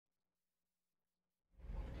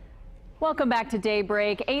Welcome back to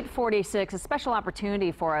Daybreak. 8:46, a special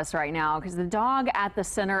opportunity for us right now because the dog at the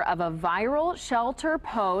center of a viral shelter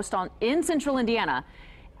post in central Indiana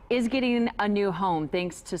is getting a new home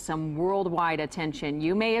thanks to some worldwide attention.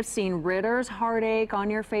 You may have seen Ritter's heartache on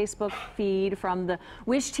your Facebook feed from the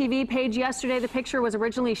Wish TV page yesterday. The picture was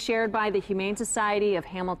originally shared by the Humane Society of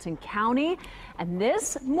Hamilton County. And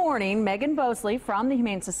this morning, Megan Bosley from the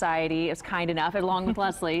Humane Society is kind enough, along with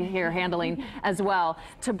Leslie here handling as well,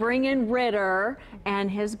 to bring in Ritter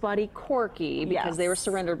and his buddy Corky because they were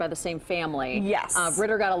surrendered by the same family. Yes.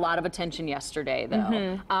 Ritter got a lot of attention yesterday,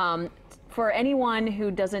 though. For anyone who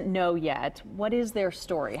doesn't know yet, what is their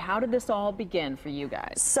story? How did this all begin for you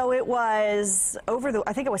guys? So it was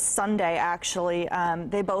I think it was Sunday actually.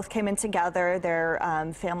 They both came in together. Their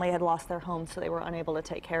family had lost their home, so they were unable to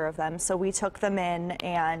take care of them. So we took them in,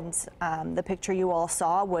 and the picture you all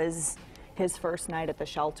saw was his first night at the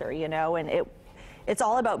shelter, you know, and it's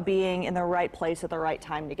all about being in the right place at the right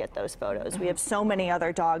time to get those photos. We have so many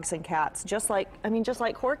other dogs and cats, just like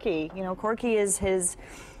Corky. You know, Corky is his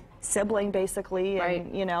sibling basically,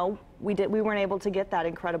 and you know, we weren't able to get that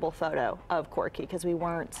incredible photo of Corky because we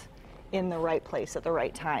weren't in the right place at the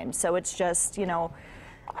right time. So it's just, you know,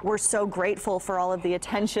 we're so grateful for all of the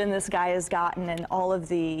attention this guy has gotten and all of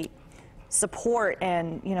the support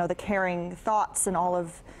and, you know, the caring thoughts and all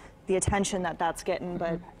of the attention that's getting.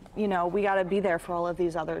 But you know, we got to be there for all of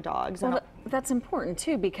these other dogs. Well, that's important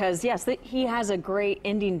too, because yes, he has a great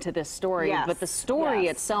ending to this story, but the story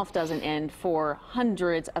itself doesn't end for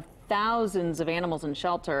hundreds of thousands of animals in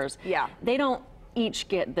shelters. Yeah. They don't each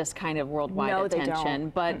get this kind of worldwide attention, they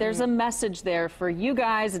don't. But there's a message there for you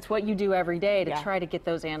guys. It's what you do every day to try to get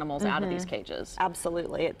those animals out of these cages.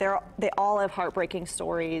 Absolutely. They all have heartbreaking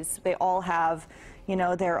stories. They all have, you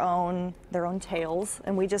know, their own tales,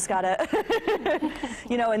 and we just gotta,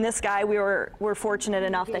 you know. And this guy, we're fortunate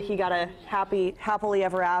enough that he got a happily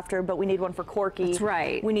ever after. But we need one for Corky. That's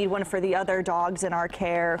right. We need one for the other dogs in our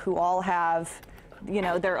care who all have, you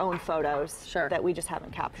know, their own photos that we just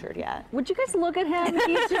haven't captured yet. Would you guys look at him?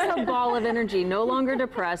 He's just a ball of energy, no longer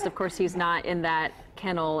depressed. Of course, he's not in that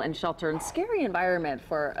kennel and shelter and scary environment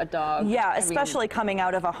for a dog. Yeah, especially coming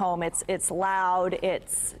out of a home. It's loud,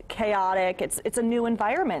 it's chaotic, it's a new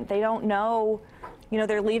environment. They don't know, you know,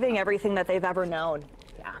 they're leaving everything that they've ever known.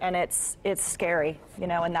 Yeah. And it's scary, you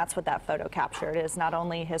know, and that's what that photo captured, is not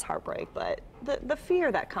only his heartbreak, but the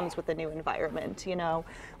fear that comes with the new environment, you know,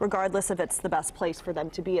 regardless if it's the best place for them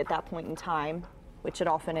to be at that point in time, which it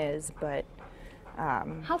often is, but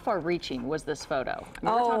how far-reaching was this photo? I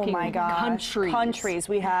mean, oh we're talking my gosh, countries.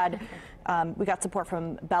 We had, we got support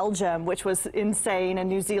from Belgium, which was insane, and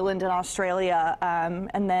New Zealand and Australia,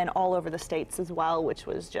 and then all over the States as well, which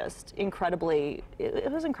was just incredibly,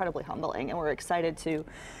 it was incredibly humbling, and we're excited to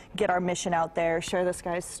get our mission out there, share this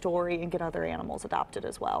guy's story, and get other animals adopted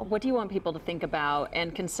as well. What do you want people to think about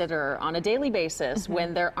and consider on a daily basis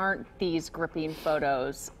when there aren't these gripping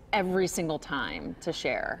photos every single time to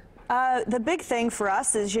share? The big thing for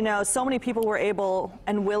us is, you know, so many people were able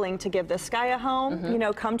and willing to give this guy a home, you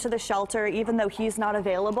know, come to the shelter. Even though he's not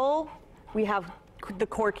available, we have the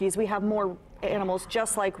Corkies, we have more animals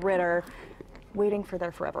just like Ritter waiting for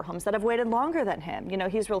their forever homes that have waited longer than him. You know,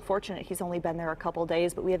 he's real fortunate. He's only been there a couple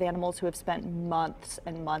days, but we have animals who have spent months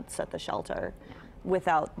and months at the shelter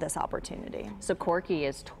without this opportunity. So Corky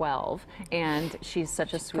is 12, and she's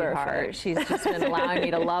such a sweetheart. She's just been allowing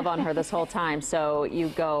me to love on her this whole time. So you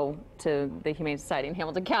go to the Humane Society in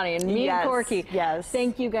Hamilton County and meet Corky. Yes.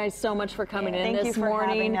 Thank you guys so much for coming in this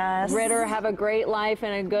morning. Having us. Ritter, have a great life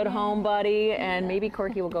and a good home, buddy. And maybe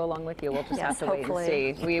Corky will go along with you. We'll just have to wait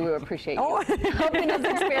and see. We will appreciate you helping us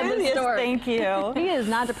expand the story. Thank you. He is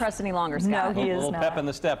not depressed any longer, Scott. No, he is not. A little pep in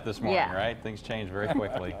the step this morning, right? Things change very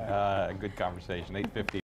quickly. Good conversation. 8:50.